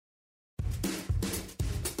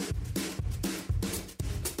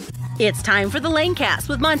It's time for the Lanecast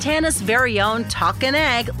with Montana's very own Talkin'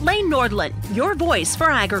 Ag, Lane Nordlund, your voice for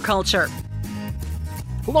agriculture.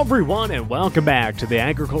 Hello, everyone, and welcome back to the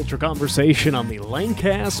Agriculture Conversation on the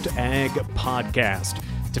Lanecast Ag Podcast.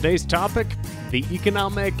 Today's topic, the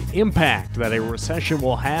economic impact that a recession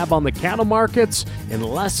will have on the cattle markets and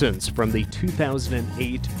lessons from the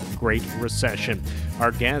 2008 Great Recession.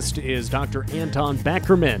 Our guest is Dr. Anton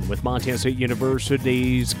Beckerman with Montana State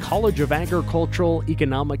University's College of Agricultural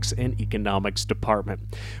Economics and Economics Department.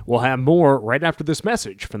 We'll have more right after this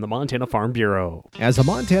message from the Montana Farm Bureau. As a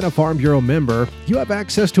Montana Farm Bureau member, you have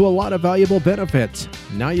access to a lot of valuable benefits.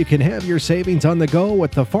 Now you can have your savings on the go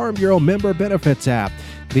with the Farm Bureau Member Benefits app.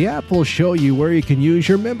 The app will show you where you can use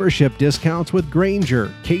your membership discounts with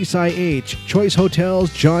Granger, Case IH, Choice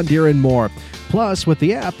Hotels, John Deere, and more. Plus, with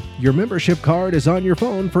the app, your membership card is on your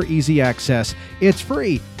phone for easy access. It's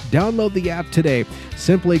free. Download the app today.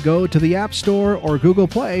 Simply go to the App Store or Google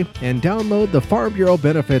Play and download the Farm Bureau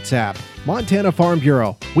Benefits app. Montana Farm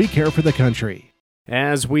Bureau. We care for the country.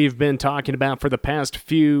 As we've been talking about for the past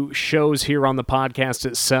few shows here on the podcast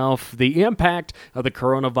itself, the impact of the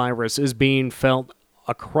coronavirus is being felt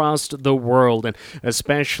across the world, and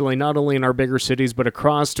especially not only in our bigger cities, but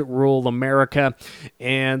across rural America.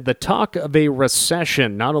 And the talk of a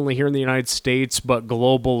recession, not only here in the United States, but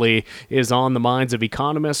globally, is on the minds of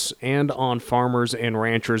economists and on farmers and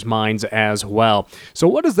ranchers' minds as well. So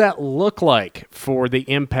what does that look like for the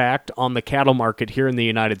impact on the cattle market here in the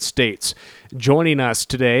United States? Joining us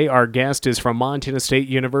today, our guest is from Montana State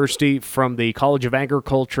University from the College of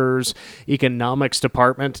Agriculture's Economics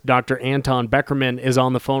Department. Dr. Anton Beckerman is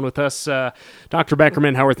on the phone with us. Dr.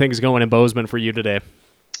 Beckerman, how are things going in Bozeman for you today?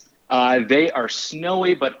 They are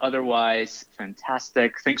snowy, but otherwise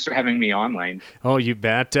fantastic. Thanks for having me on, Lane. Oh, you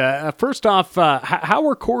bet. First off, how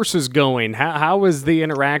are courses going? How is the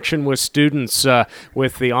interaction with students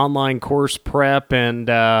with the online course prep? And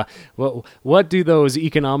what do those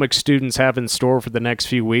economics students have in store for the next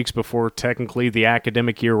few weeks before technically the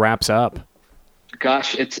academic year wraps up?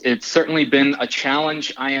 Gosh, it's certainly been a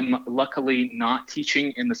challenge. I am luckily not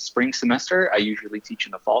teaching in the spring semester. I usually teach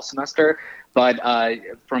in the fall semester. But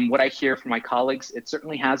from what I hear from my colleagues, it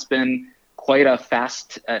certainly has been quite a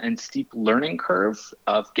fast and steep learning curve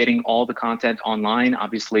of getting all the content online.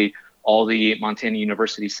 Obviously, all the Montana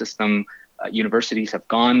University system universities have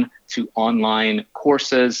gone to online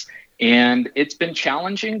courses. And it's been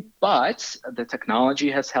challenging, but the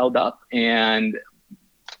technology has held up. And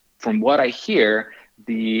from what I hear,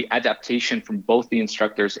 the adaptation from both the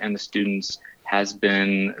instructors and the students has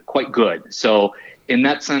been quite good. So in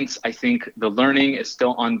that sense, I think the learning is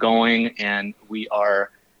still ongoing, and we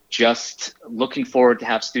are just looking forward to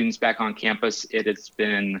have students back on campus. It has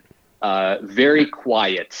been very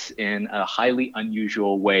quiet in a highly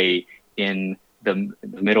unusual way in the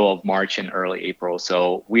middle of March and early April.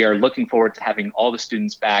 So we are looking forward to having all the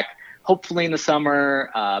students back, hopefully in the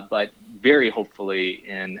summer, but very hopefully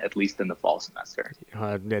at least in the fall semester.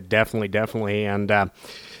 Definitely. And,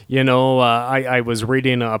 I was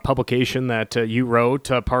reading a publication that you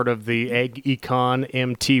wrote, part of the Ag Econ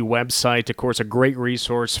MT website. Of course, a great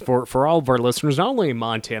resource for all of our listeners, not only in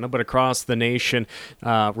Montana, but across the nation,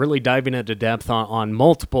 really diving into depth on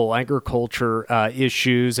multiple agriculture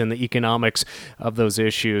issues and the economics of those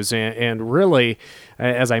issues. And really,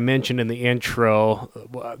 as I mentioned in the intro,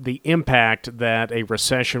 the impact that a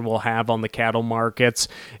recession will have on the cattle markets.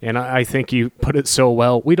 And I think you put it so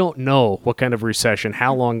well. We don't know what kind of recession,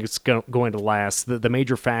 how long it's going to last, the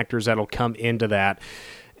major factors that'll come into that.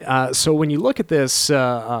 So when you look at this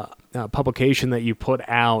publication that you put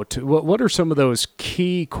out, what are some of those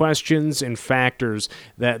key questions and factors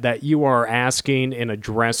that you are asking and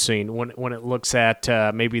addressing when it looks at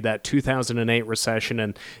maybe that 2008 recession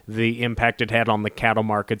and the impact it had on the cattle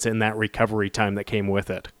markets and that recovery time that came with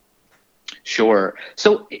it? Sure.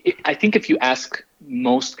 So I think if you ask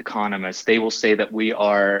most economists, they will say that we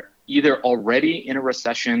are either already in a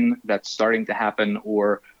recession that's starting to happen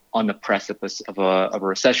or on the precipice of a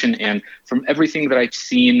recession. And from everything that I've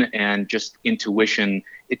seen and just intuition,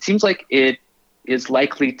 it seems like it is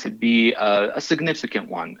likely to be a significant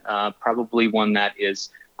one, probably one that is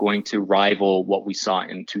going to rival what we saw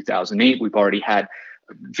in 2008. We've already had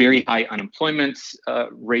very high unemployment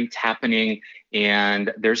rates happening,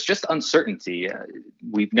 and there's just uncertainty.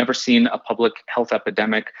 We've never seen a public health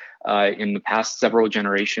epidemic in the past several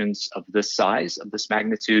generations of this size, of this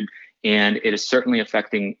magnitude, and it is certainly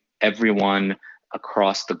affecting everyone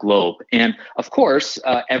across the globe. And of course,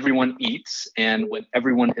 everyone eats, and when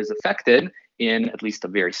everyone is affected in at least a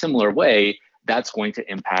very similar way, that's going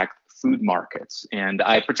to impact food markets. And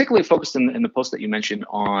I particularly focused in the post that you mentioned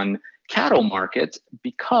on cattle markets,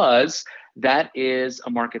 because that is a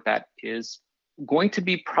market that is going to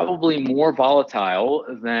be probably more volatile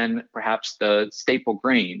than perhaps the staple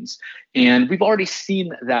grains. And we've already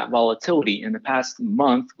seen that volatility. In the past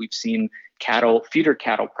month, we've seen feeder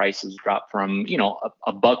cattle prices drop from,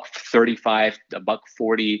 a $1.35,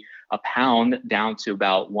 $1.40 a pound down to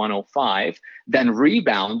about 105, then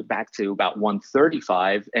rebound back to about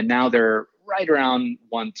 135, and now they're right around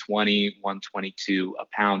 120, 122 a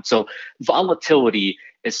pound. So volatility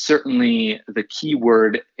is certainly the key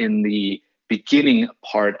word in the beginning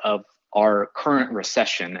part of our current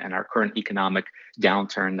recession and our current economic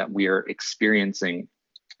downturn that we are experiencing.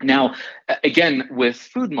 Now, again, with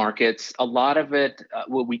food markets, a lot of it,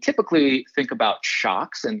 we typically think about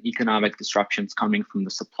shocks and economic disruptions coming from the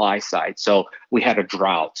supply side. So we had a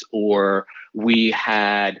drought, or we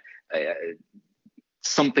had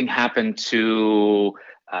something happen to,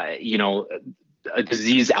 a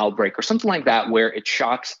disease outbreak or something like that, where it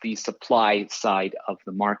shocks the supply side of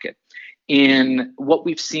the market. And what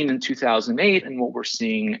we've seen in 2008 and what we're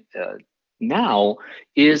seeing now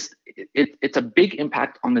is it's a big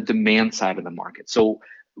impact on the demand side of the market. So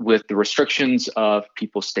with the restrictions of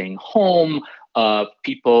people staying home, of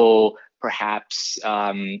people perhaps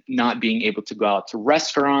not being able to go out to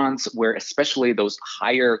restaurants, where especially those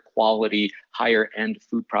higher quality, higher end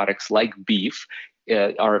food products like beef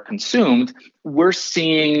are consumed, we're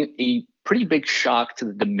seeing a pretty big shock to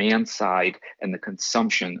the demand side and the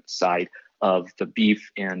consumption side of the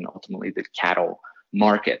beef and ultimately the cattle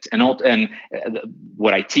market. And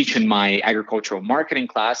what I teach in my agricultural marketing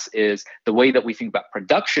class is the way that we think about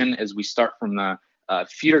production is we start from the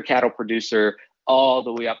feeder cattle producer all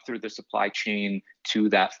the way up through the supply chain to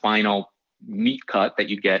that final meat cut that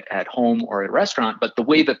you get at home or at a restaurant. But the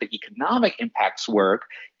way that the economic impacts work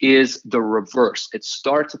is the reverse. It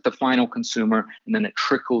starts at the final consumer and then it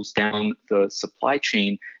trickles down the supply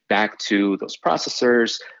chain back to those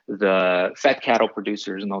processors, the fed cattle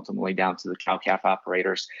producers, and ultimately down to the cow-calf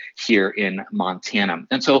operators here in Montana.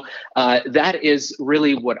 And so that is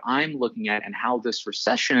really what I'm looking at, and how this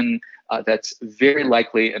recession that's very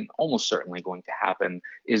likely and almost certainly going to happen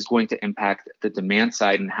is going to impact the demand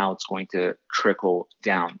side and how it's going to trickle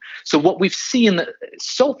down. So what we've seen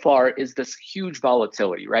so far is this huge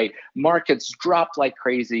volatility, right? Markets dropped like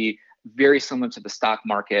crazy, very similar to the stock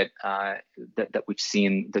market that we've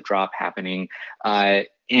seen the drop happening.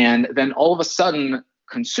 And then all of a sudden,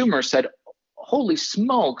 consumers said, holy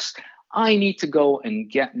smokes, I need to go and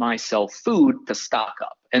get myself food to stock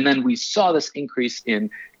up. And then we saw this increase in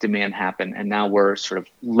demand happen, and now we're sort of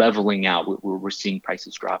leveling out. We're seeing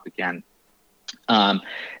prices drop again.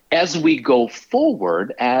 As we go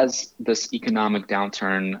forward, as this economic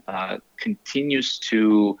downturn continues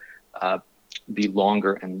to be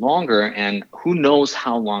longer and longer, and who knows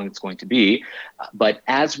how long it's going to be. But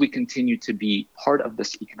as we continue to be part of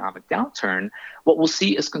this economic downturn, what we'll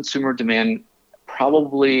see is consumer demand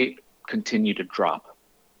probably continue to drop.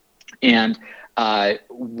 And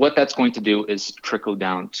what that's going to do is trickle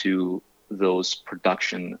down to those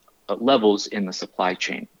production levels in the supply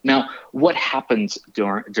chain. Now, what happens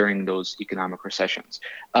during those economic recessions?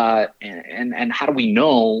 And how do we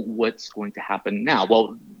know what's going to happen now?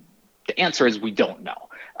 Well, the answer is we don't know.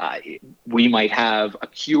 We might have a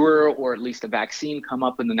cure or at least a vaccine come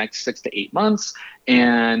up in the next 6 to 8 months,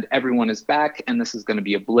 and everyone is back, and this is going to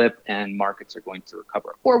be a blip, and markets are going to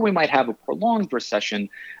recover. Or we might have a prolonged recession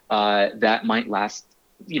that might last,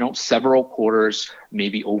 several quarters,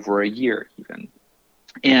 maybe over a year even.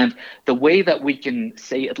 And the way that we can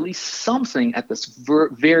say at least something at this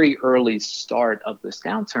very early start of this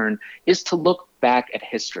downturn is to look back at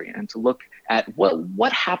history and to look at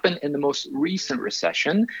what happened in the most recent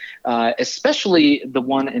recession, especially the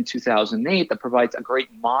one in 2008, that provides a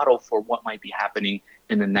great model for what might be happening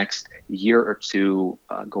in the next year or two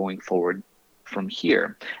going forward from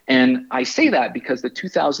here. And I say that because the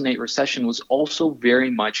 2008 recession was also very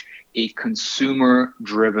much a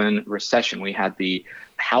consumer-driven recession. We had the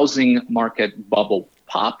housing market bubble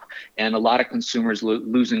pop, and a lot of consumers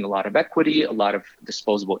losing a lot of equity, a lot of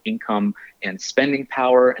disposable income and spending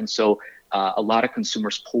power. And so a lot of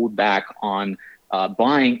consumers pulled back on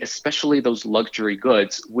buying, especially those luxury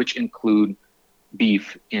goods, which include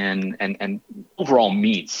beef and overall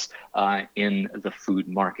meats in the food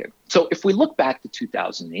market. So if we look back to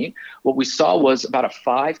 2008, what we saw was about a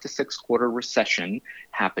 5 to 6 quarter recession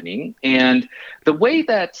happening. And the way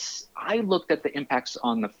that I looked at the impacts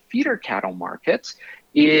on the feeder cattle market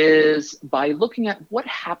is by looking at what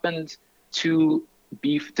happened to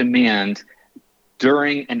beef demand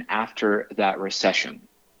during and after that recession.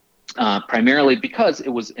 primarily because it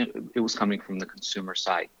was coming from the consumer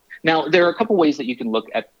side. Now, there are a couple ways that you can look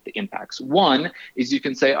at the impacts. One is you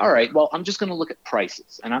can say, all right, well, I'm just going to look at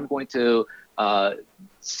prices, and I'm going to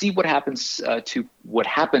see what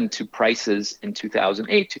happened to prices in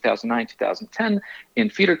 2008, 2009, 2010 in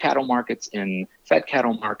feeder cattle markets, in fed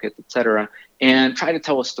cattle markets, et cetera, and try to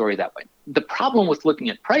tell a story that way. The problem with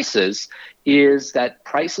looking at prices is that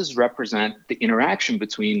prices represent the interaction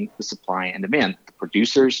between the supply and demand, the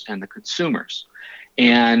producers and the consumers.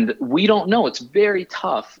 And we don't know. It's very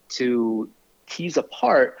tough to tease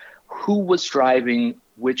apart who was driving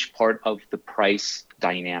which part of the price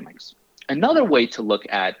dynamics. Another way to look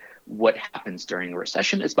at what happens during a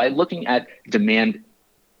recession is by looking at demand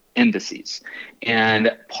indices.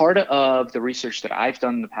 And part of the research that I've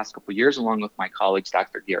done in the past couple of years, along with my colleagues,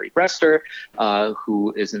 Dr. Gary Brester,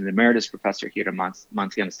 who is an emeritus professor here at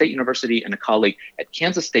Montana State University, and a colleague at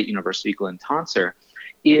Kansas State University, Glenn Tonser,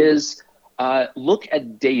 is look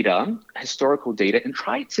at data, historical data, and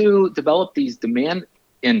try to develop these demand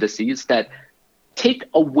indices that take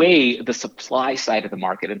away the supply side of the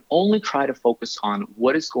market and only try to focus on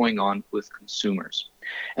what is going on with consumers.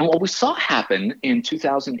 And what we saw happen in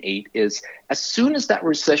 2008 is as soon as that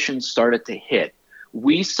recession started to hit,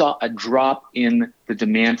 we saw a drop in the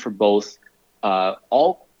demand for both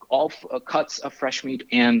all cuts of fresh meat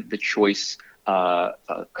and the choice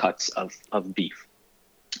cuts of beef.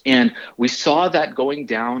 And we saw that going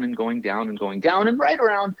down and going down and going down. And right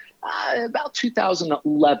around about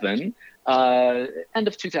 2011, end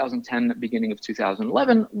of 2010, beginning of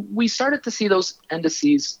 2011, we started to see those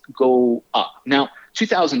indices go up. Now,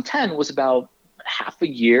 2010 was about half a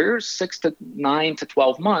year, 6 to 9 to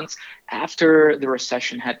 12 months after the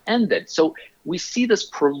recession had ended. So we see this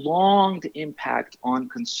prolonged impact on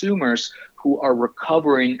consumers who are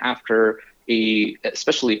recovering after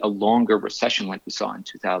especially a longer recession like we saw in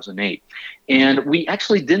 2008. And we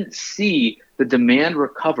actually didn't see the demand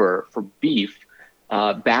recover for beef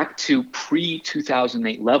back to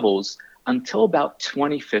pre-2008 levels until about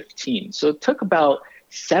 2015. So it took about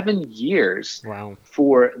 7 years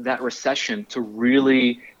for that recession to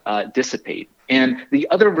really dissipate. And the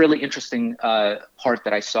other really interesting part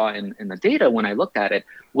that I saw in the data when I looked at it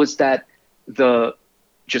was that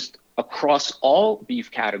just across all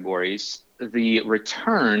beef categories, the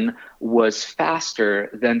return was faster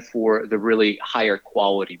than for the really higher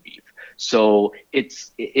quality beef. So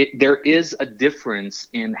there is a difference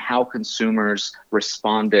in how consumers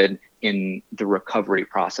responded in the recovery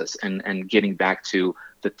process and getting back to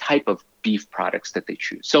the type of beef products that they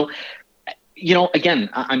choose. So, again,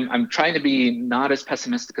 I'm trying to be not as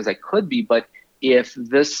pessimistic as I could be, but if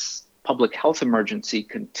this public health emergency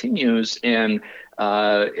continues and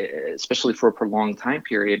especially for a prolonged time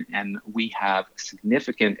period, and we have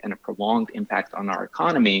significant and a prolonged impact on our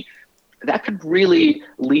economy, that could really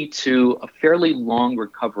lead to a fairly long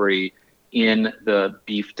recovery in the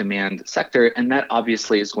beef demand sector. And that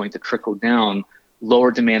obviously is going to trickle down.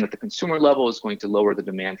 Lower demand at the consumer level is going to lower the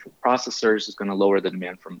demand from processors, is going to lower the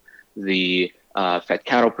demand from the fed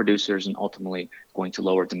cattle producers, and ultimately going to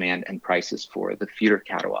lower demand and prices for the feeder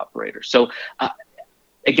cattle operators. So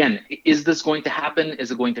again, is this going to happen?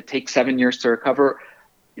 Is it going to take 7 years to recover?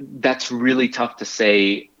 That's really tough to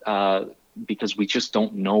say because we just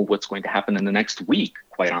don't know what's going to happen in the next week,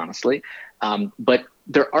 quite honestly. But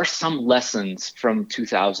there are some lessons from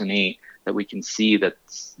 2008 that we can see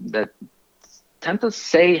that tend to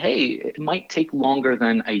say, hey, it might take longer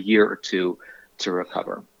than a year or two to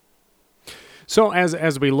recover. So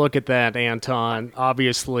as we look at that, Anton,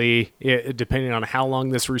 obviously, depending on how long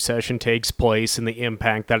this recession takes place and the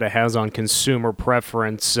impact that it has on consumer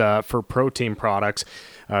preference for protein products,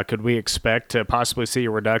 could we expect to possibly see a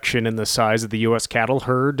reduction in the size of the U.S. cattle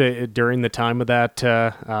herd during the time of that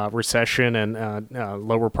recession and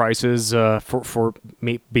lower prices for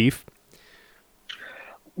meat beef?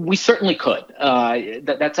 We certainly could.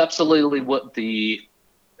 That's absolutely what the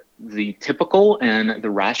typical and the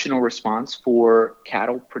rational response for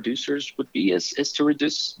cattle producers would be is to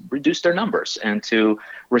reduce their numbers and to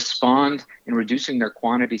respond in reducing their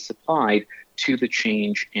quantity supplied to the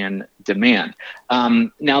change in demand.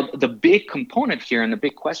 Now, the big component here and the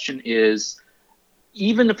big question is,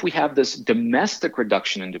 even if we have this domestic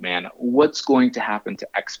reduction in demand, what's going to happen to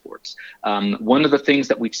exports? One of the things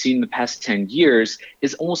that we've seen in the past 10 years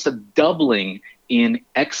is almost a doubling in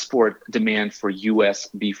export demand for U.S.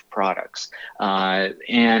 beef products.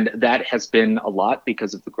 And that has been a lot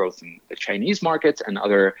because of the growth in the Chinese markets and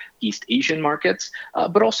other East Asian markets,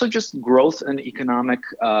 but also just growth in economic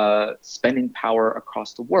spending power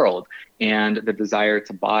across the world and the desire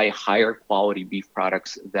to buy higher quality beef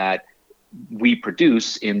products that we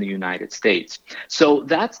produce in the United States. So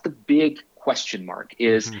that's the big question mark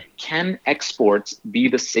is, can exports be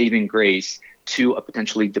the saving grace to a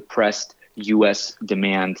potentially depressed U.S.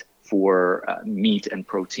 demand for meat and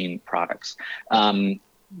protein products?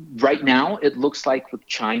 Right now, it looks like with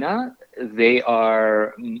China, they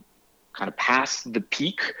are kind of past the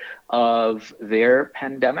peak of their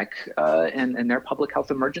pandemic and their public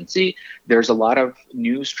health emergency. There's a lot of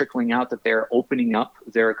news trickling out that they're opening up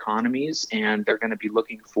their economies and they're going to be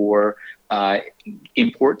looking for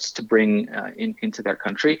imports to bring into their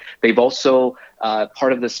country. They've also,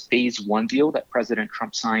 part of this phase 1 deal that President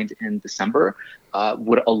Trump signed in December,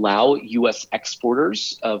 would allow U.S.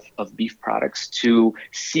 exporters of beef products to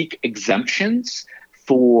seek exemptions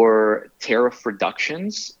for tariff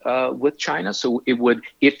reductions with China. So it would,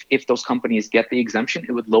 if those companies get the exemption,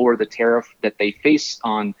 it would lower the tariff that they face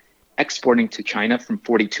on exporting to China from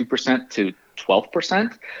 42% to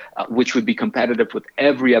 12%, which would be competitive with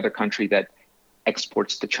every other country that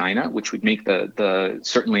exports to China, which would make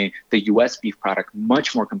certainly the U.S. beef product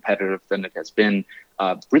much more competitive than it has been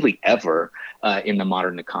really ever in the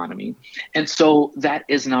modern economy. And so that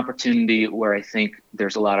is an opportunity where I think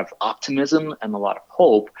there's a lot of optimism and a lot of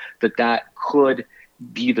hope that could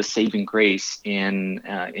be the saving grace in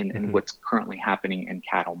what's currently happening in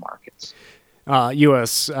cattle markets.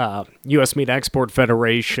 U.S. Meat Export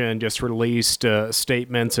Federation just released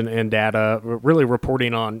statements and data really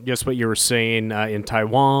reporting on just what you were saying in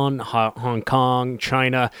Taiwan, Hong Kong,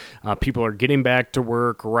 China. People are getting back to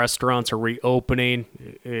work. Restaurants are reopening.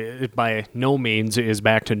 It by no means is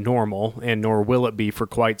back to normal, and nor will it be for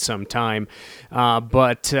quite some time.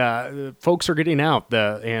 But folks are getting out.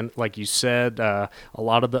 And like you said, a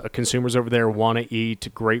lot of the consumers over there want to eat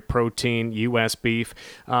great protein, U.S. beef.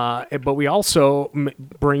 But we also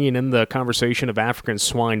bringing in the conversation of African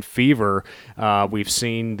swine fever. We've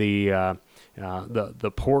seen the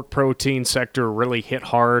pork protein sector really hit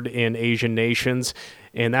hard in Asian nations,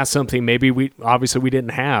 and that's something maybe we didn't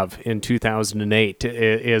have in 2008.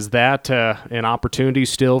 Is that an opportunity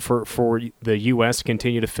still for the U.S. to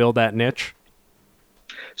continue to fill that niche?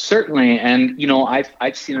 Certainly, and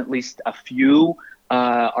I've seen at least a few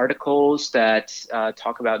articles that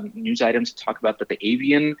talk about news items talk about that the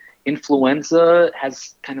avian influenza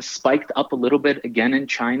has kind of spiked up a little bit again in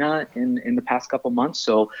China in the past couple months.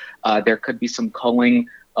 So there could be some culling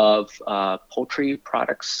of poultry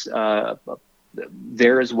products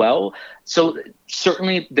there as well. So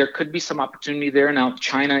certainly there could be some opportunity there. Now,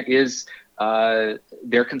 China is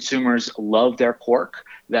their consumers love their pork.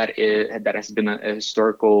 That has been a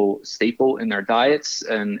historical staple in their diets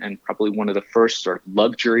and probably one of the first sort of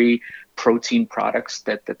luxury protein products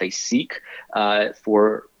that they seek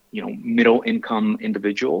for middle income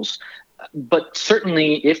individuals. But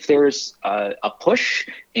certainly if there's a push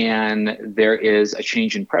and there is a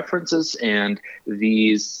change in preferences and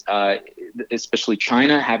these, especially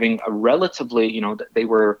China having a relatively, they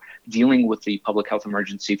were dealing with the public health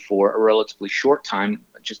emergency for a relatively short time,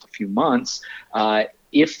 just a few months,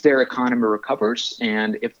 if their economy recovers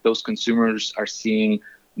and if those consumers are seeing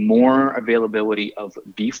more availability of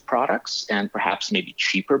beef products and perhaps maybe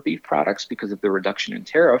cheaper beef products because of the reduction in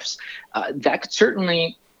tariffs, that could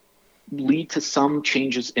certainly lead to some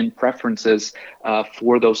changes in preferences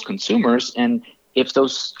for those consumers. And if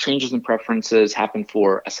those changes in preferences happen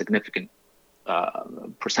for a significant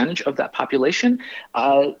percentage of that population,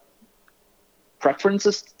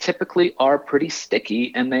 preferences typically are pretty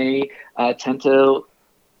sticky and they tend to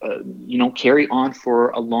carry on for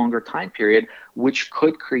a longer time period, which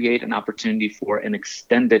could create an opportunity for an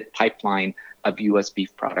extended pipeline of U.S.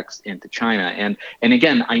 beef products into China. And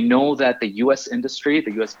again, I know that the U.S.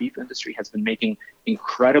 beef industry has been making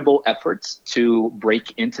incredible efforts to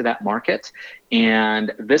break into that market.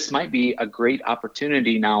 And this might be a great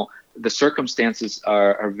opportunity. Now, the circumstances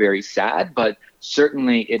are very sad, but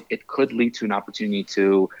certainly it could lead to an opportunity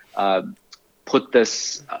to put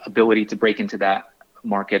this ability to break into that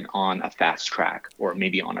market on a fast track or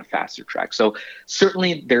maybe on a faster track. So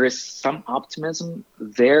certainly there is some optimism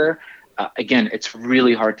there. Again, it's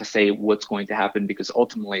really hard to say what's going to happen because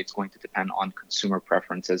ultimately it's going to depend on consumer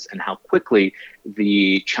preferences and how quickly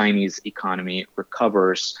the Chinese economy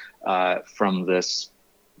recovers from this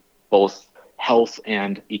both health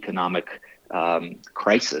and economic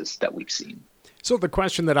crisis that we've seen. So the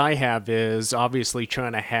question that I have is, obviously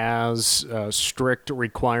China has strict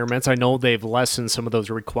requirements. I know they've lessened some of those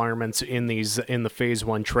requirements in the phase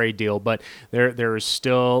 1 trade deal, but there's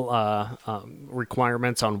still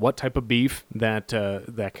requirements on what type of beef that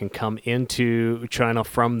can come into China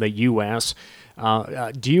from the U.S.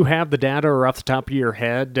 Do you have the data, or off the top of your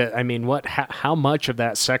head? I mean, how much of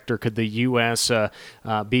that sector could the U.S.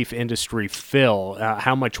 Beef industry fill?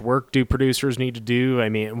 How much work do producers need to do? I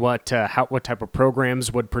mean, what type of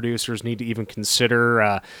programs would producers need to even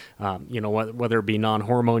consider? Whether it be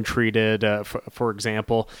non-hormone treated, for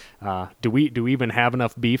example. Do we even have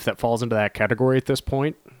enough beef that falls into that category at this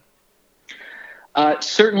point?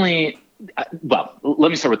 Certainly. Well,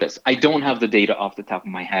 let me start with this. I don't have the data off the top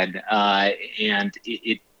of my head, and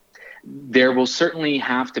there will certainly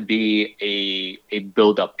have to be a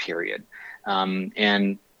build-up period.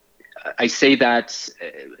 And I say that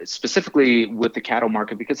specifically with the cattle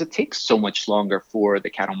market because it takes so much longer for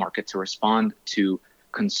the cattle market to respond to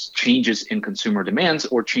changes in consumer demands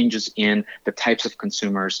or changes in the types of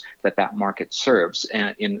consumers that market serves.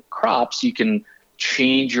 And in crops, you can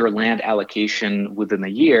change your land allocation within a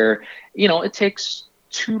year. It takes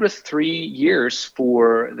 2 to 3 years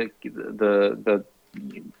for the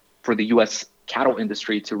U.S. cattle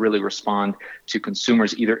industry to really respond to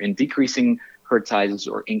consumers, either in decreasing herd sizes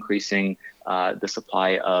or increasing the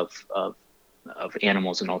supply of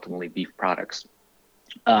animals and ultimately beef products.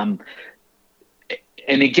 And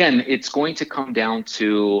again, it's going to come down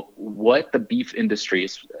to what the beef industry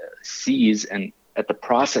sees and at the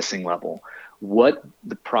processing level, what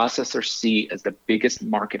the processors see as the biggest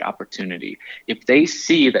market opportunity. If they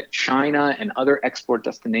see that China and other export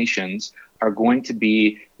destinations are going to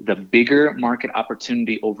be the bigger market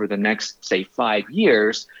opportunity over the next, say, 5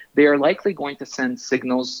 years, they are likely going to send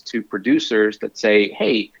signals to producers that say,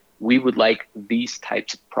 hey, we would like these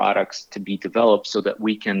types of products to be developed so that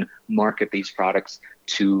we can market these products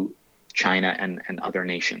to China and other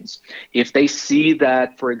nations. If they see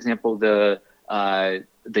that, for example, the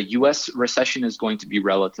U.S. recession is going to be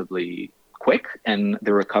relatively quick and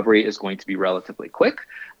the recovery is going to be relatively quick,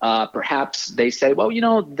 perhaps they say, well,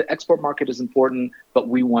 the export market is important, but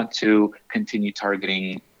we want to continue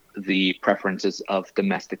targeting the preferences of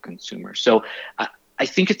domestic consumers. So I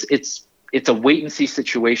think it's a wait and see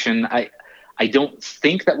situation. I don't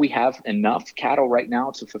think that we have enough cattle right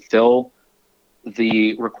now to fulfill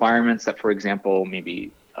the requirements that, for example,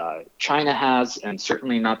 maybe China has, and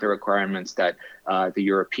certainly not the requirements that the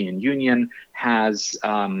European Union has.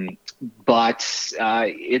 But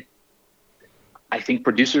I think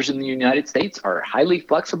producers in the United States are highly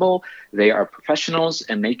flexible. They are professionals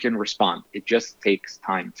and they can respond. It just takes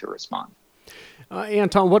time to respond.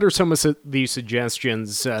 Anton, what are some of the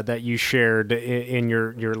suggestions that you shared in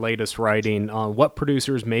your latest writing on what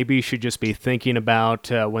producers maybe should just be thinking about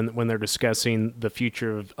when they're discussing the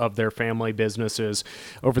future of their family businesses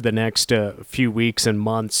over the next few weeks and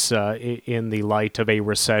months in the light of a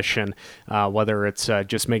recession, whether it's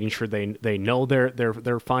just making sure they know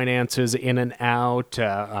their finances in and out,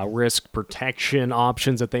 risk protection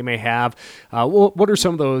options that they may have. What are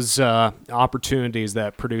some of those opportunities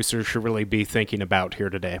that producers should really be thinking about here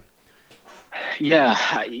today? Yeah,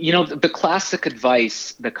 the classic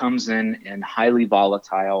advice that comes in highly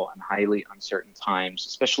volatile and highly uncertain times,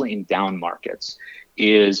 especially in down markets,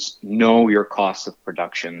 is know your cost of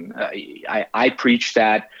production. I preach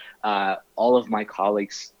that. All of my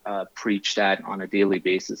colleagues preach that on a daily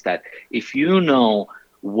basis, that if you know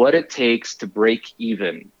what it takes to break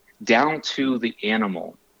even down to the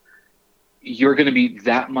animal, you're going to be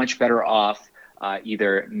that much better off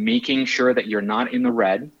either making sure that you're not in the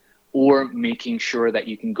red or making sure that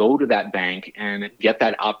you can go to that bank and get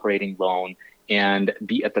that operating loan and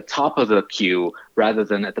be at the top of the queue rather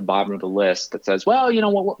than at the bottom of the list that says, well,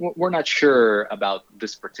 we're not sure about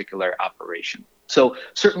this particular operation. So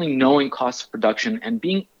certainly knowing cost of production and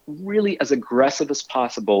being really as aggressive as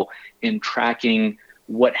possible in tracking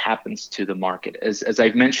what happens to the market. As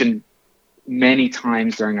I've mentioned many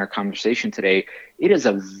times during our conversation today, it is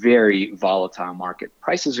a very volatile market.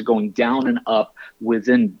 Prices are going down and up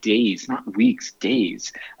within days, not weeks,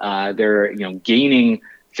 days. They're gaining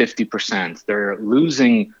 50%. They're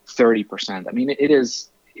losing 30%. I mean, it is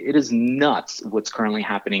nuts what's currently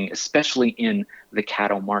happening, especially in the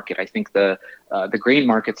cattle market. I think the grain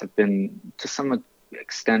markets have been, to some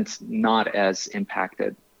extent, not as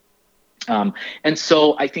impacted. And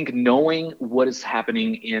so I think knowing what is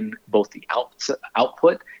happening in both the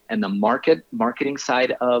output and the marketing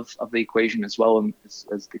side of the equation, as well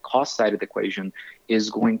as the cost side of the equation,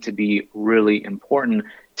 is going to be really important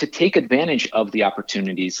to take advantage of the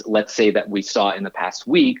opportunities, let's say, that we saw in the past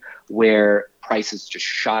week, where prices just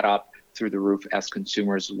shot up through the roof as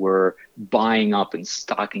consumers were buying up and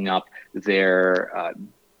stocking up their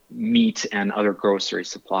meat and other grocery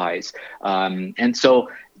supplies. And so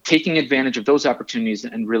taking advantage of those opportunities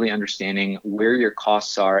and really understanding where your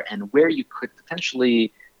costs are and where you could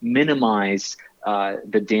potentially minimize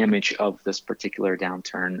the damage of this particular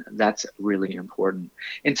downturn. That's really important.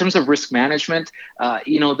 In terms of risk management,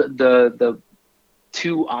 the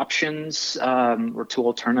two options or two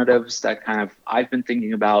alternatives that kind of I've been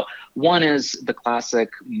thinking about. One is the classic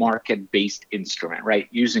market-based instrument, right?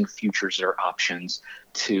 Using futures or options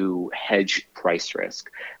to hedge price risk.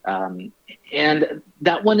 And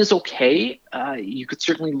that one is okay. You could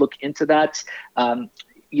certainly look into that.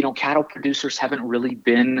 Cattle producers haven't really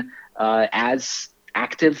been as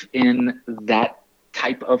active in that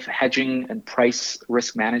type of hedging and price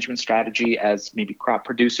risk management strategy as maybe crop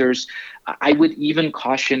producers. I would even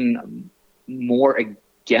caution more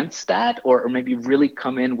against that, or maybe really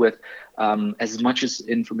come in with as much as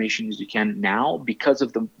information as you can now because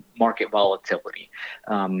of the market volatility.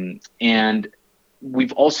 And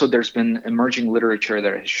there's been emerging literature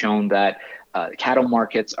that has shown that cattle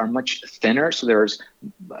markets are much thinner, so there's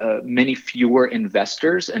many fewer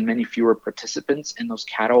investors and many fewer participants in those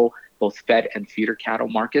cattle, both fed and feeder cattle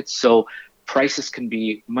markets. So prices can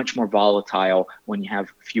be much more volatile when you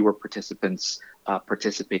have fewer participants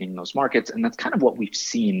participating in those markets, and that's kind of what we've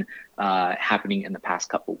seen happening in the past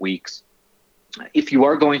couple of weeks. If you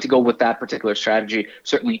are going to go with that particular strategy,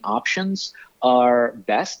 certainly options are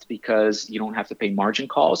best because you don't have to pay margin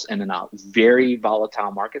calls. And in very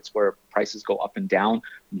volatile markets where prices go up and down,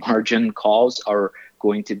 margin calls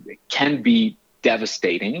can be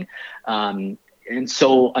devastating. And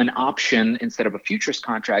so an option instead of a futures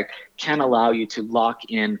contract can allow you to lock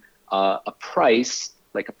in a price,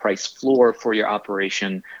 like a price floor for your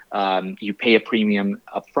operation. You pay a premium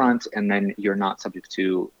upfront, and then you're not subject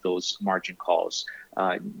to those margin calls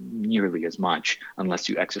nearly as much unless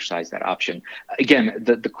you exercise that option. Again,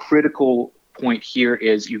 the critical point here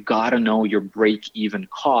is you got to know your break-even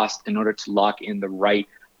cost in order to lock in the right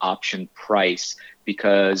option price,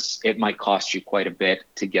 because it might cost you quite a bit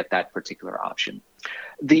to get that particular option.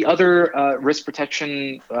 The other risk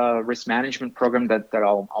protection, risk management program that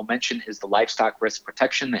I'll mention is the Livestock Risk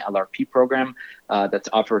Protection, the LRP program that's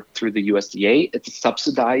offered through the USDA. It's a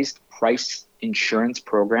subsidized price insurance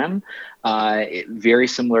program, very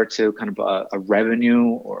similar to kind of a revenue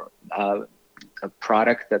or a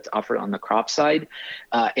product that's offered on the crop side.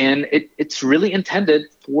 And it's really intended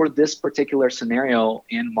for this particular scenario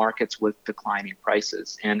in markets with declining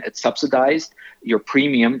prices. And it's subsidized your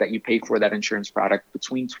premium that you pay for that insurance product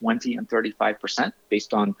between 20 and 35%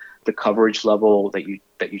 based on the coverage level that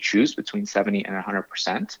you choose, between 70 and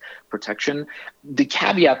 100% protection. The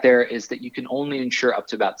caveat there is that you can only insure up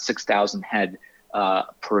to about 6,000 head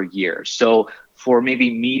per year. So for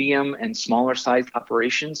maybe medium and smaller sized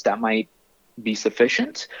operations, that might be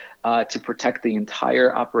sufficient to protect the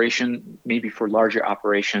entire operation. Maybe for larger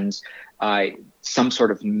operations, some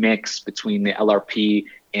sort of mix between the LRP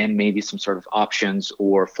and maybe some sort of options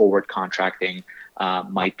or forward contracting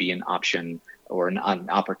might be an option or an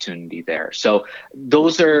opportunity there. So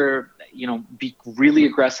those are, be really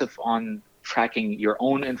aggressive on tracking your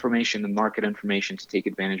own information and market information to take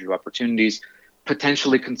advantage of opportunities,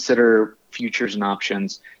 potentially consider futures and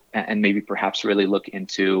options, and maybe perhaps really look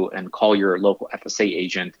into and call your local FSA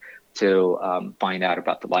agent to find out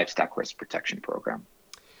about the Livestock Risk Protection Program.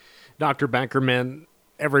 Dr. Beckerman,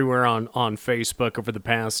 everywhere on Facebook over the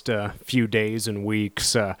past few days and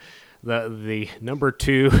weeks, the number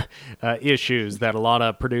two issues that a lot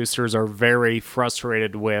of producers are very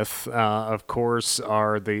frustrated with, of course,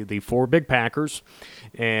 are the four big packers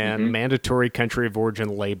and mandatory country of origin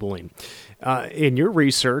labeling. In your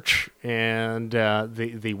research and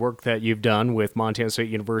the work that you've done with Montana State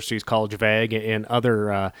University's College of Ag and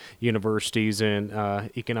other universities and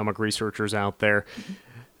economic researchers out there,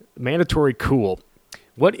 mandatory cool.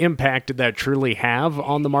 What impact did that truly have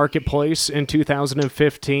on the marketplace in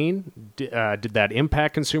 2015? Did that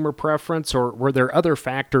impact consumer preference, or were there other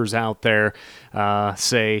factors out there,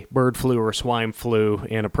 say bird flu or swine flu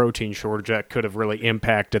and a protein shortage, that could have really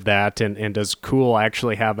impacted that? And does cool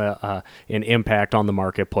actually have an impact on the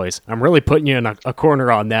marketplace? I'm really putting you in a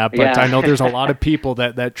corner on that, but I know there's a lot of people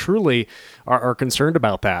that truly are concerned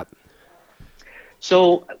about that.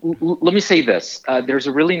 So let me say this. There's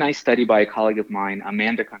a really nice study by a colleague of mine,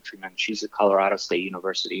 Amanda Countryman. She's at Colorado State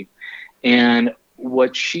University. And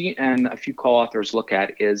what she and a few co-authors look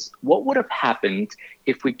at is what would have happened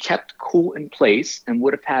if we kept cool in place and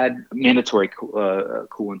would have had mandatory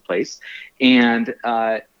cool in place and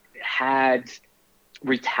had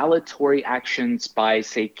retaliatory actions by,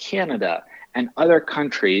 say, Canada and other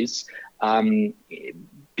countries,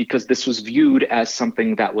 because this was viewed as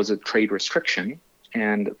something that was a trade restriction.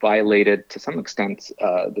 and violated, to some extent,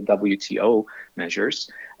 the WTO measures,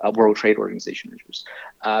 World Trade Organization measures,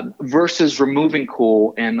 versus removing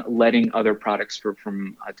coal and letting other products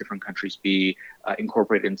from different countries be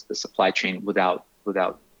incorporated into the supply chain without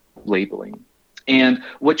labeling. And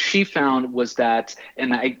what she found was that,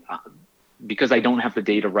 and because I don't have the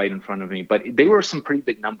data right in front of me, but they were some pretty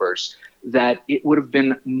big numbers, that it would have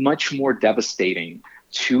been much more devastating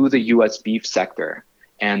to the U.S. beef sector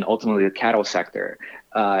and ultimately the cattle sector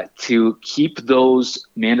to keep those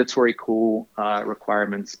mandatory coal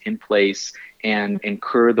requirements in place and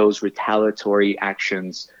incur those retaliatory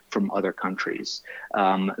actions from other countries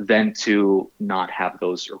than to not have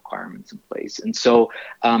those requirements in place. And so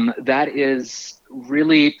that is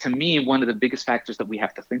really, to me, one of the biggest factors that we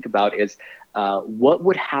have to think about is what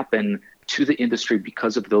would happen to the industry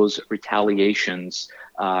because of those retaliations.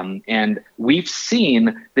 And we've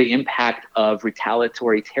seen the impact of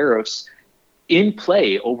retaliatory tariffs in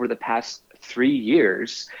play over the past 3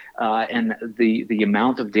 years, and the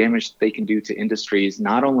amount of damage they can do to industries,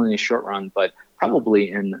 not only in the short run, but probably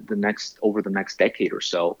in over the next decade or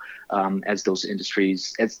so, as those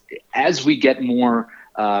industries, as we get more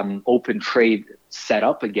open trade set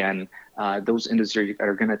up again, those industries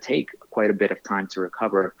are going to take quite a bit of time to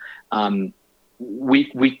recover.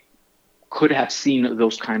 We could have seen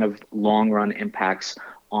those kind of long run impacts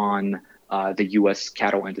on the U.S.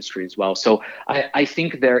 cattle industry as well. So I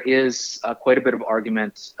think there is quite a bit of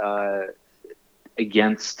argument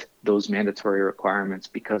against those mandatory requirements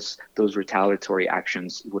because those retaliatory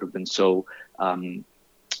actions would have been so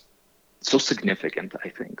significant, I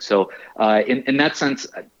think. So in that sense,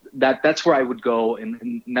 that's where I would go,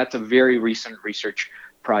 and that's a very recent research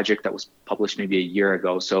project that was published maybe a year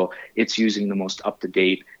ago. So it's using the most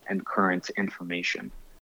up-to-date and current information.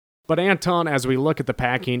 But Anton, as we look at the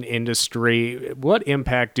packing industry, what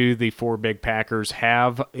impact do the four big packers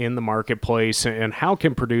have in the marketplace, and how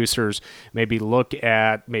can producers maybe look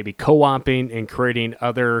at maybe co-oping and creating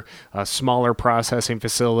other smaller processing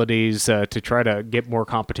facilities to try to get more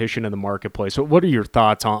competition in the marketplace? What are your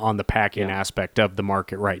thoughts on the packing aspect of the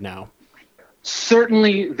market right now?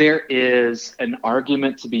 Certainly there is an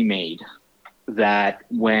argument to be made that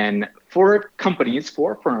when four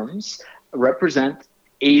firms represent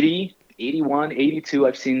 80, 81, 82,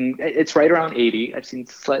 I've seen it's right around 80. I've seen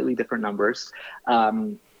slightly different numbers.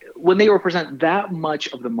 When they represent that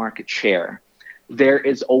much of the market share, there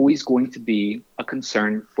is always going to be a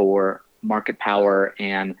concern for market power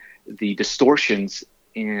and the distortions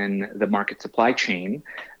in the market supply chain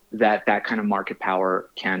that kind of market power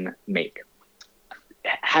can make.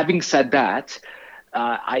 Having said that,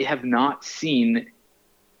 I have not seen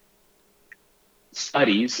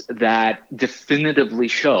studies that definitively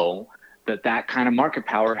show that kind of market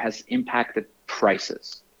power has impacted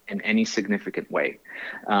prices in any significant way.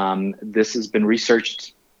 This has been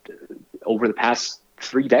researched over the past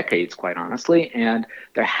 3 decades, quite honestly, and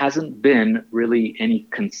there hasn't been really any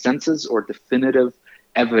consensus or definitive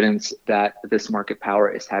evidence that this market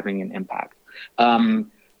power is having an impact.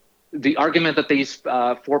 The argument that these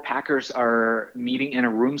four packers are meeting in a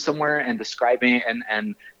room somewhere and describing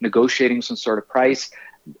and negotiating some sort of price,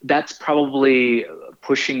 that's probably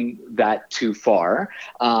pushing that too far.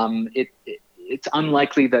 It's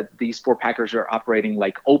unlikely that these four packers are operating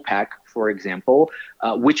like OPEC, for example,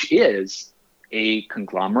 which is a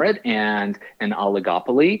conglomerate and an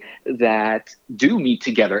oligopoly that do meet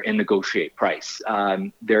together and negotiate price.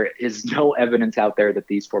 There is no evidence out there that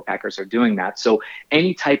these four packers are doing that. So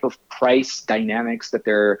any type of price dynamics that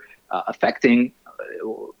they're affecting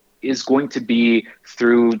is going to be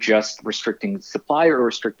through just restricting supply or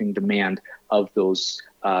restricting demand of those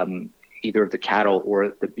either the cattle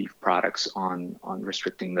or the beef products on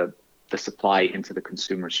restricting the supply into the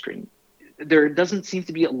consumer stream. There doesn't seem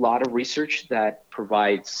to be a lot of research that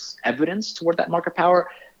provides evidence toward that market power.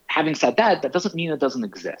 Having said that, that doesn't mean it doesn't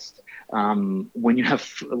exist. When you have,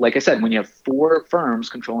 like I said, when you have four firms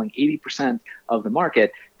controlling 80% of the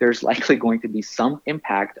market, there's likely going to be some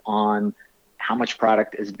impact on how much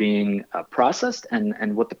product is being processed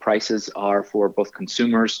and what the prices are for both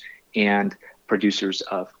consumers and producers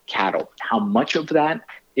of cattle. How much of that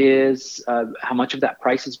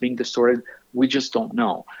price is being distorted, we just don't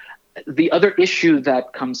know. The other issue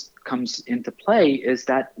that comes into play is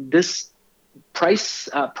that this price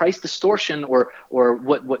distortion or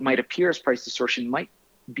what might appear as price distortion might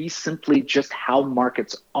be simply just how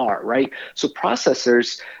markets are, right? So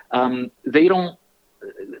processors,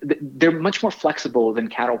 they're much more flexible than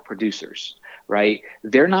cattle producers, right?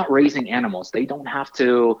 They're not raising animals. They don't have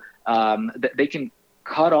to, they can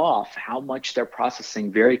cut off how much they're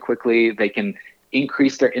processing very quickly. They can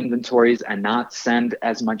increase their inventories and not send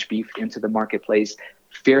as much beef into the marketplace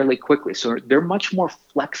fairly quickly. So they're much more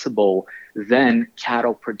flexible than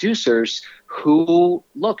cattle producers who,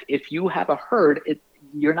 look, if you have a herd,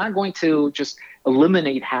 you're not going to just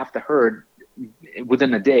eliminate half the herd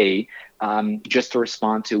within a day just to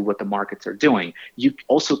respond to what the markets are doing. You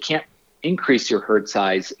also can't increase your herd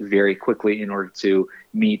size very quickly in order to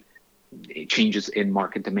meet changes in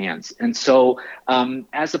market demands. And so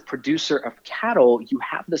as a producer of cattle, you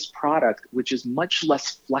have this product which is much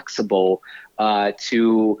less flexible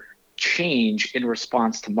to change in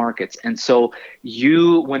response to markets. And so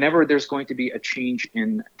whenever there's going to be a change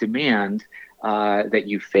in demand that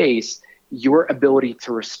you face, your ability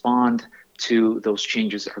to respond to those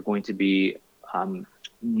changes are going to be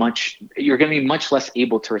you're going to be much less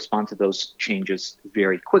able to respond to those changes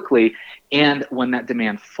very quickly. And when that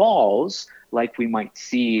demand falls, like we might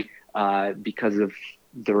see because of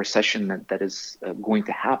the recession that is going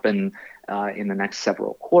to happen in the next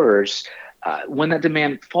several quarters, when that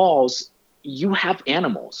demand falls, you have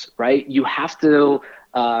animals, right? You have to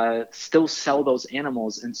still sell those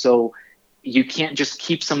animals. And so you can't just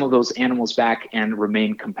keep some of those animals back and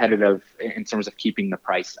remain competitive in terms of keeping the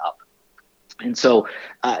price up. And so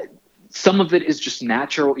some of it is just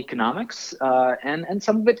natural economics, and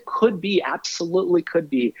some of it absolutely could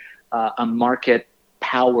be a market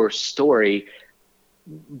power story.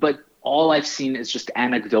 But all I've seen is just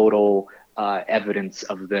anecdotal evidence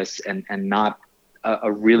of this and not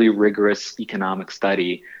a really rigorous economic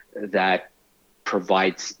study that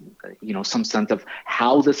provides some sense of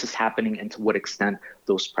how this is happening and to what extent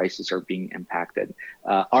those prices are being impacted.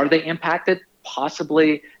 Are they impacted?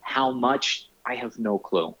 Possibly. How much? I have no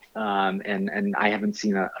clue. And I haven't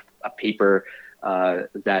seen a paper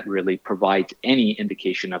that really provides any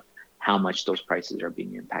indication of how much those prices are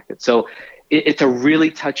being impacted. So it's a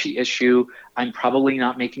really touchy issue. I'm probably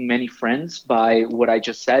not making many friends by what I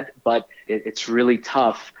just said, but it's really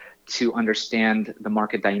tough to understand the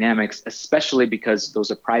market dynamics, especially because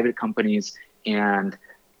those are private companies and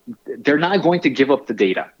they're not going to give up the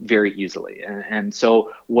data very easily. And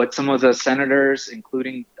so what some of the senators,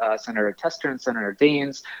 including Senator Tester and Senator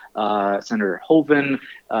Daines, Senator Hoeven,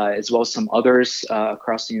 as well as some others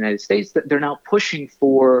across the United States, they're now pushing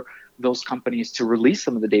for those companies to release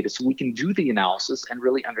some of the data so we can do the analysis and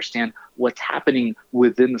really understand what's happening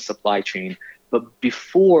within the supply chain. But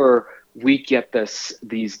before we get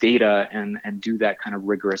these data and do that kind of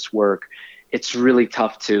rigorous work, it's really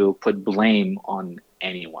tough to put blame on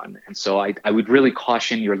anyone. And so I would really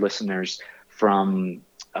caution your listeners from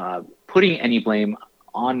putting any blame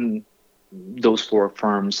on those four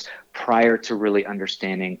firms prior to really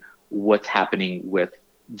understanding what's happening with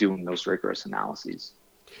doing those rigorous analyses.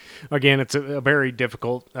 Again, it's a very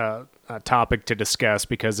difficult topic to discuss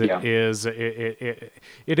because it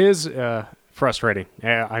is frustrating.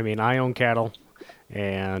 I mean, I own cattle.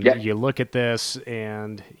 And you look at this,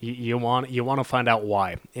 and you want to find out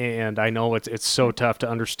why. And I know it's so tough to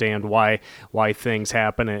understand why things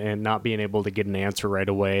happen, and not being able to get an answer right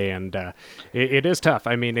away. And it is tough.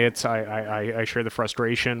 I mean, I share the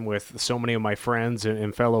frustration with so many of my friends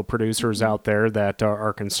and fellow producers out there that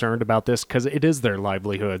are concerned about this because it is their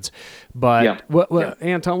livelihoods. But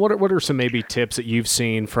Anton, what are some maybe tips that you've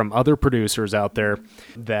seen from other producers out there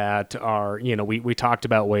that are, we talked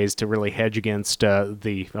about ways to really hedge against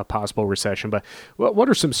the possible recession, but what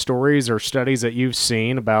are some stories or studies that you've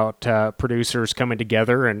seen about producers coming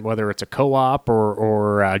together, and whether it's a co-op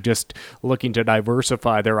or just looking to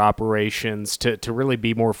diversify their operations to really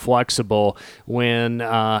be more flexible when,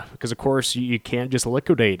 because of course you can't just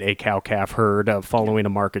liquidate a cow-calf herd following a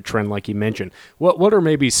market trend like you mentioned. What are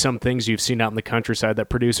maybe some things you've seen out in the countryside that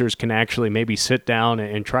producers can actually maybe sit down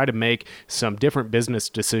and try to make some different business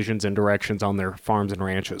decisions and directions on their farms and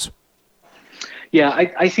ranches? Yeah,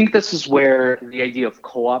 I think this is where the idea of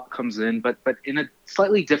co-op comes in, but in a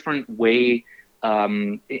slightly different way,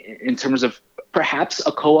 in terms of perhaps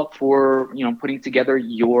a co-op for putting together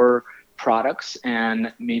your products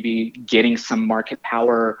and maybe getting some market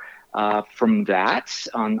power from that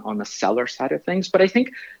on the seller side of things. But I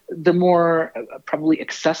think the more probably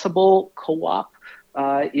accessible co-op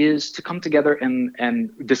is to come together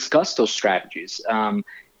and discuss those strategies.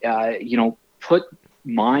 Put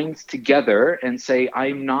minds together and say,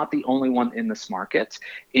 I'm not the only one in this market.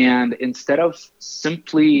 And instead of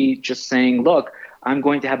simply just saying, look, I'm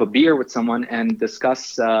going to have a beer with someone and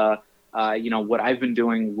discuss, what I've been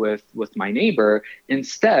doing with my neighbor,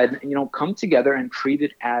 instead, come together and treat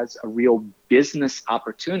it as a real business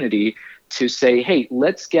opportunity to say, hey,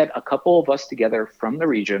 let's get a couple of us together from the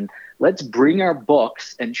region. Let's bring our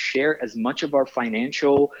books and share as much of our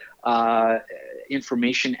financial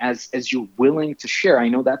information as you're willing to share. I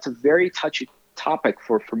know that's a very touchy topic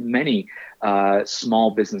for many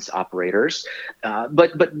small business operators,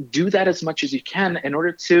 but do that as much as you can in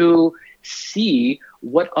order to see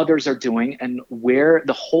what others are doing and where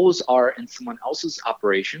the holes are in someone else's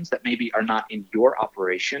operations that maybe are not in your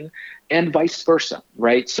operation, and vice versa,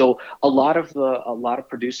 right? So a lot of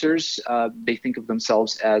producers, they think of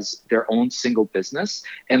themselves as their own single business,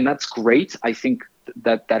 and that's great. I think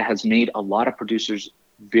that has made a lot of producers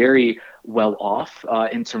very well off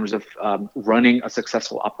in terms of running a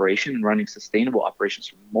successful operation and running sustainable operations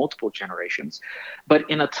for multiple generations. But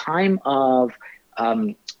in a time of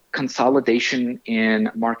consolidation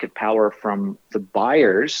in market power from the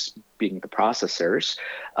buyers, being the processors,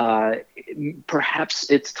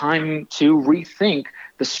 perhaps it's time to rethink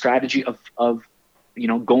the strategy of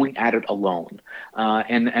going at it alone,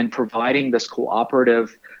 and providing this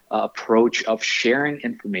cooperative approach of sharing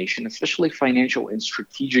information, especially financial and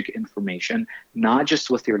strategic information, not just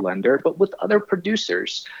with your lender, but with other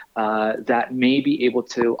producers that may be able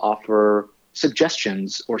to offer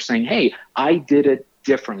suggestions or saying, hey, I did it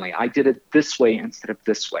differently. I did it this way instead of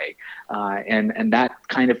this way. And that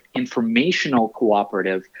kind of informational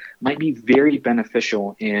cooperative might be very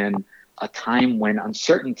beneficial in a time when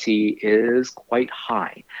uncertainty is quite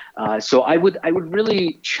high. So I would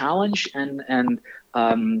really challenge and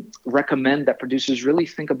recommend that producers really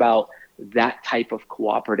think about that type of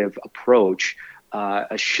cooperative approach,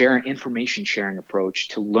 a information sharing approach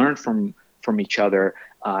to learn from each other,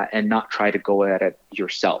 and not try to go at it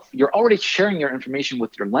yourself. You're already sharing your information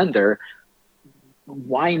with your lender.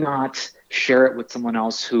 Why not share it with someone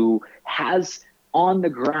else who has on the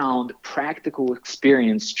ground practical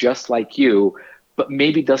experience just like you, but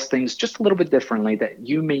maybe does things just a little bit differently that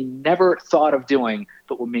you may never thought of doing,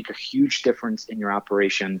 but will make a huge difference in your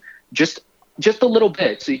operation, just a little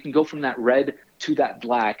bit, so you can go from that red to that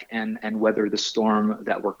black and weather the storm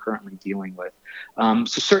that we're currently dealing with.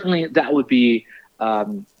 So certainly that would be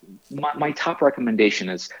my top recommendation,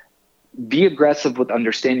 is be aggressive with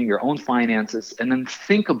understanding your own finances, and then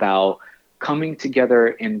think about coming together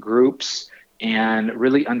in groups and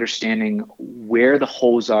really understanding where the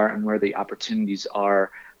holes are and where the opportunities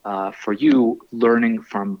are for you, learning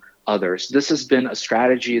from others. This has been a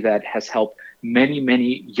strategy that has helped many,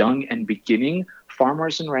 many young and beginning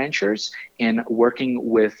farmers and ranchers in working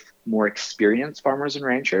with more experienced farmers and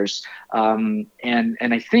ranchers. And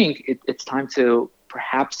I think it's time to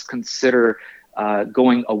perhaps consider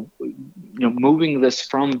moving this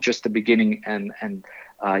from just the beginning and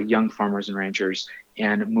young farmers and ranchers,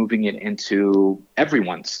 and moving it into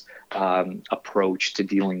everyone's approach to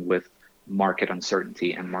dealing with market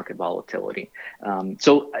uncertainty and market volatility.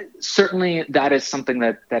 So certainly that is something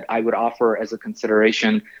that I would offer as a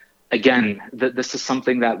consideration. Again, this is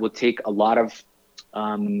something that would take a lot of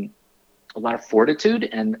fortitude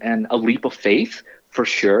and a leap of faith, for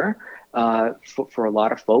sure, for a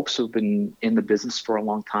lot of folks who've been in the business for a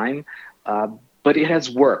long time. But it has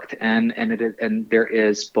worked, and there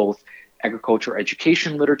is both agriculture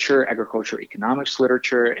education literature, agriculture economics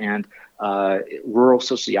literature, and rural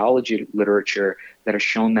sociology literature that has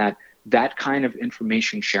shown that kind of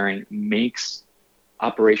information sharing makes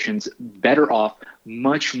operations better off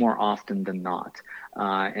much more often than not.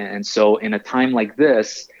 And so in a time like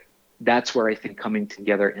this, that's where I think coming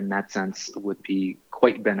together in that sense would be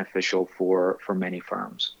quite beneficial for many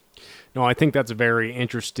firms. No, I think that's a very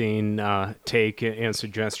interesting take and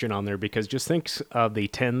suggestion on there, because just think of the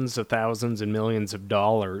tens of thousands and millions of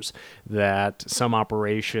dollars that some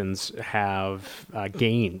operations have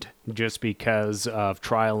gained just because of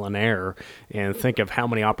trial and error, and think of how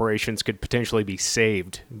many operations could potentially be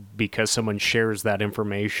saved because someone shares that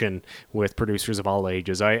information with producers of all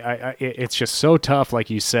ages. It's just so tough, like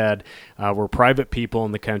you said. We're private people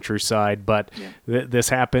in the countryside, but this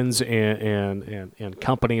happens in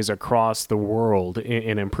companies across the world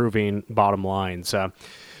in improving bottom lines. And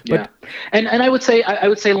I would say,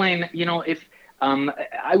 Lane, if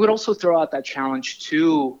I would also throw out that challenge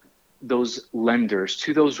to those lenders,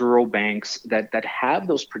 to those rural banks that have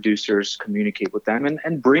those producers, communicate with them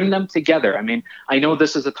and bring them together. I mean, I know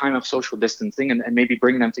this is a time of social distancing, and maybe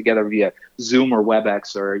bring them together via Zoom or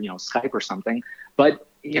WebEx or Skype or something, but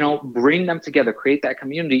bring them together, create that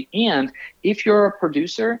community. And if you're a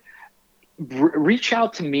producer, reach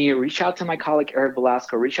out to me, reach out to my colleague Eric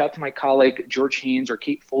Velasco, reach out to my colleague George Haynes or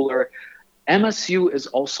Kate Fuller. MSU is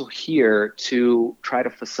also here to try to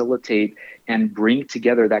facilitate and bring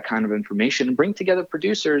together that kind of information, and bring together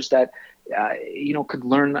producers that could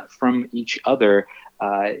learn from each other.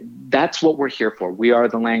 That's what we're here for. We are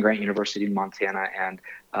the land grant University in Montana, and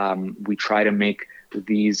we try to make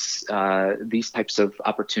these types of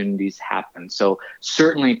opportunities happen. So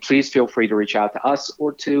certainly, please feel free to reach out to us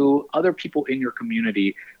or to other people in your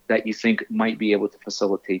community that you think might be able to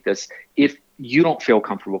facilitate this. If you don't feel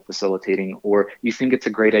comfortable facilitating, or you think it's a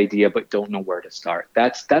great idea but don't know where to start,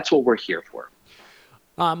 that's what we're here for.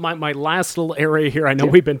 My last little area here, I know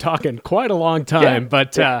we've been talking quite a long time,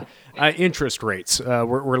 but interest rates.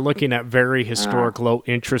 We're looking at very historic low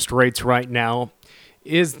interest rates right now.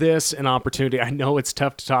 Is this an opportunity? I know it's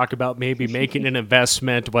tough to talk about maybe making an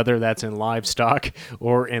investment, whether that's in livestock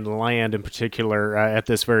or in land in particular at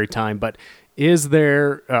this very time, but is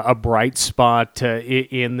there a bright spot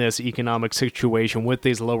in this economic situation with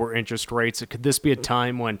these lower interest rates? Could this be a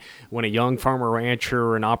time when a young farmer, rancher,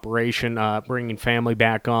 or an operation bringing family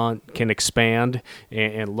back on can expand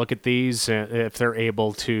and look at these if they're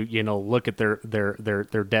able to, look at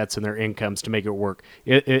their debts and their incomes to make it work?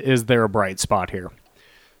 Is there a bright spot here?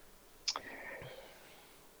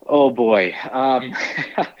 Oh boy.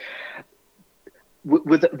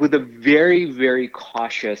 With a very, very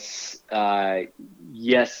cautious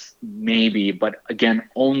yes, maybe, but again,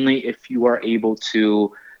 only if you are able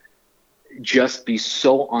to just be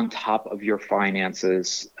so on top of your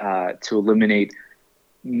finances to eliminate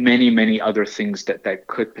many, many other things that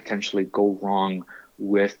could potentially go wrong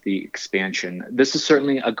with the expansion. This is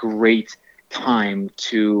certainly a great time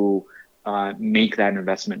to make that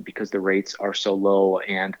investment because the rates are so low,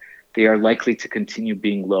 and they are likely to continue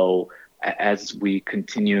being low as we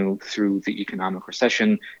continue through the economic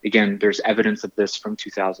recession. Again, there's evidence of this from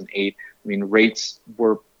 2008. I mean, rates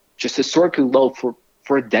were just historically low for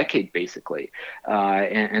a decade, basically.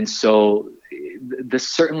 And so this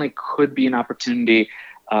certainly could be an opportunity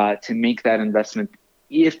to make that investment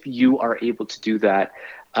if you are able to do that.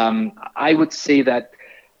 I would say that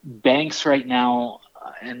banks right now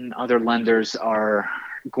and other lenders are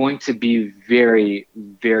going to be very,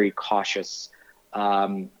 very cautious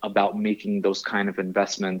about making those kind of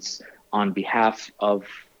investments on behalf of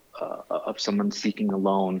someone seeking a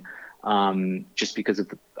loan, just because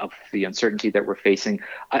of the uncertainty that we're facing.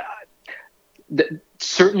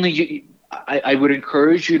 Certainly, I would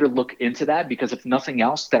encourage you to look into that, because if nothing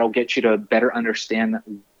else, that'll get you to better understand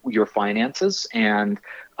your finances and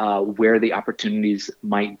where the opportunities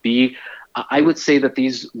might be. I would say that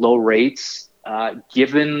these low rates,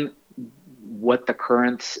 given what the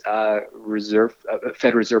current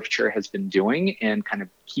Fed Reserve Chair has been doing and kind of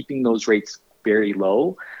keeping those rates very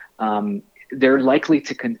low, they're likely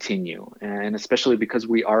to continue. And especially because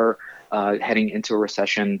we are heading into a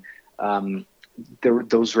recession,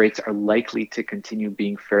 those rates are likely to continue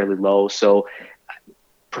being fairly low. So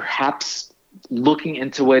perhaps looking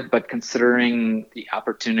into it, but considering the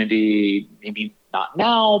opportunity, maybe not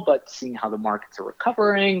now, but seeing how the markets are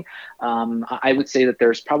recovering, I would say that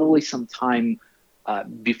there's probably some time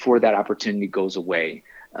before that opportunity goes away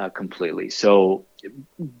completely. So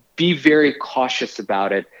be very cautious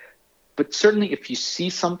about it. But certainly if you see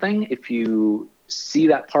something, if you see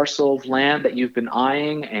that parcel of land that you've been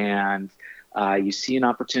eyeing and you see an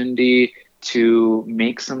opportunity to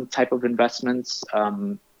make some type of investments,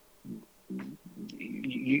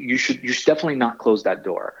 you should definitely not close that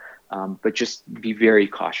door. But just be very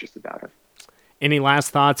cautious about it. Any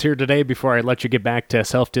last thoughts here today before I let you get back to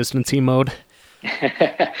self-distancing mode?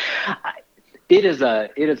 It is a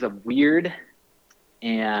weird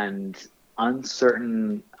and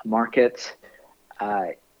uncertain market.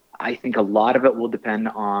 I think a lot of it will depend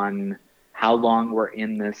on how long we're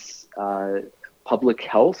in this public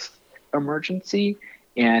health emergency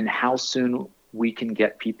and how soon we can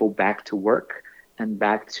get people back to work and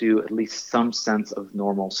back to at least some sense of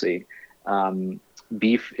normalcy.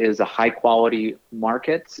 Beef is a high quality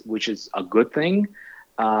market, which is a good thing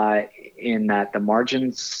in that the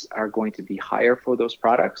margins are going to be higher for those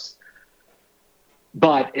products.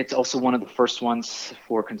 But it's also one of the first ones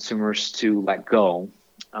for consumers to let go.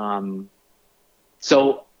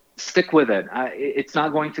 So stick with it. It's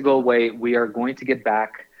not going to go away. We are going to get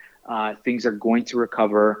back. Things are going to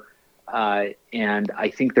recover. And I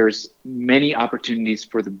think there's many opportunities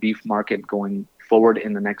for the beef market going forward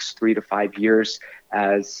in the next 3 to 5 years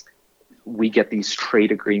as we get these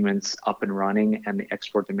trade agreements up and running and the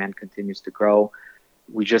export demand continues to grow.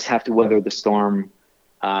 We just have to weather the storm.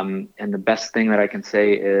 And the best thing that I can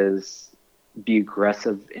say is be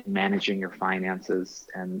aggressive in managing your finances,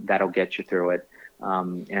 and that'll get you through it.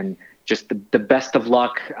 And just the best of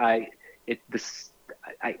luck.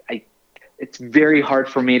 It's very hard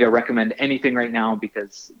for me to recommend anything right now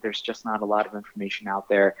because there's just not a lot of information out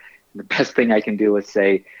there. And the best thing I can do is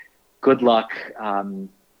say, good luck.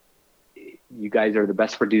 You guys are the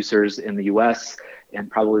best producers in the U.S. and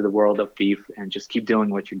probably the world of beef, and just keep doing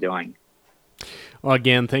what you're doing. Well,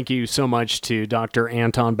 again, thank you so much to Dr.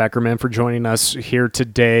 Anton Beckerman for joining us here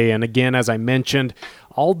today. And again, as I mentioned,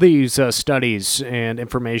 all these studies and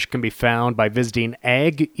information can be found by visiting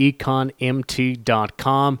ageconmt.com.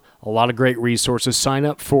 A lot of great resources. Sign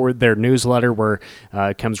up for their newsletter where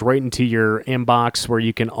it comes right into your inbox, where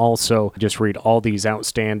you can also just read all these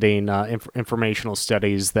outstanding informational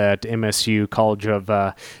studies that MSU College of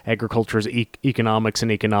Agriculture's Economics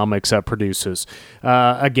and Economics produces.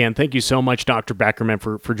 Again, thank you so much, Dr. Beckerman,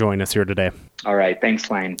 for joining us here today. All right.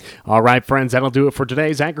 Thanks, Lane. All right, friends, that'll do it for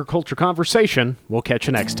today's Agriculture Conversation. We'll catch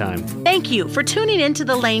you next time. Thank you for tuning in to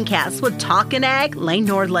the Lanecast with Talkin' Ag, Lane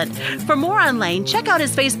Nordlund. For more on Lane, check out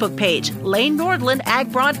his Facebook page, Lane Nordlund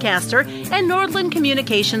Ag Broadcaster, and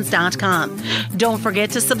NordlundCommunications.com. Don't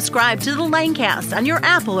forget to subscribe to the Lanecast on your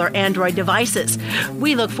Apple or Android devices.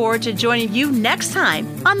 We look forward to joining you next time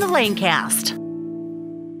on the Lanecast.